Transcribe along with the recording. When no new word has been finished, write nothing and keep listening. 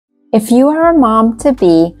If you are a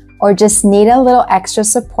mom-to-be or just need a little extra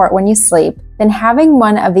support when you sleep, then having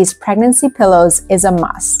one of these pregnancy pillows is a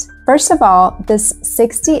must. First of all, this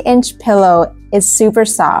 60-inch pillow is super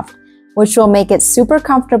soft, which will make it super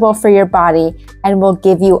comfortable for your body and will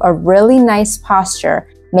give you a really nice posture,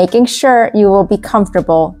 making sure you will be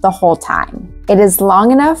comfortable the whole time. It is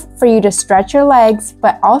long enough for you to stretch your legs,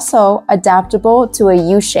 but also adaptable to a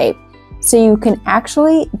U shape, so you can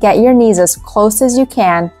actually get your knees as close as you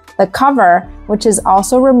can. The cover, which is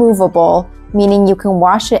also removable, meaning you can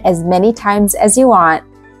wash it as many times as you want,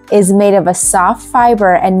 is made of a soft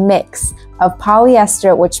fiber and mix of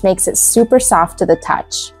polyester, which makes it super soft to the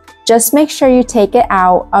touch. Just make sure you take it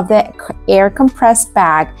out of the air compressed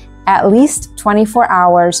bag at least 24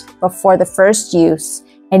 hours before the first use,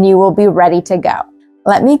 and you will be ready to go.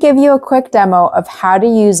 Let me give you a quick demo of how to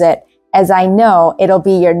use it, as I know it'll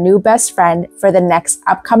be your new best friend for the next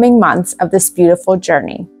upcoming months of this beautiful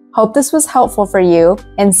journey. Hope this was helpful for you,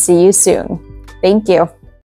 and see you soon. Thank you.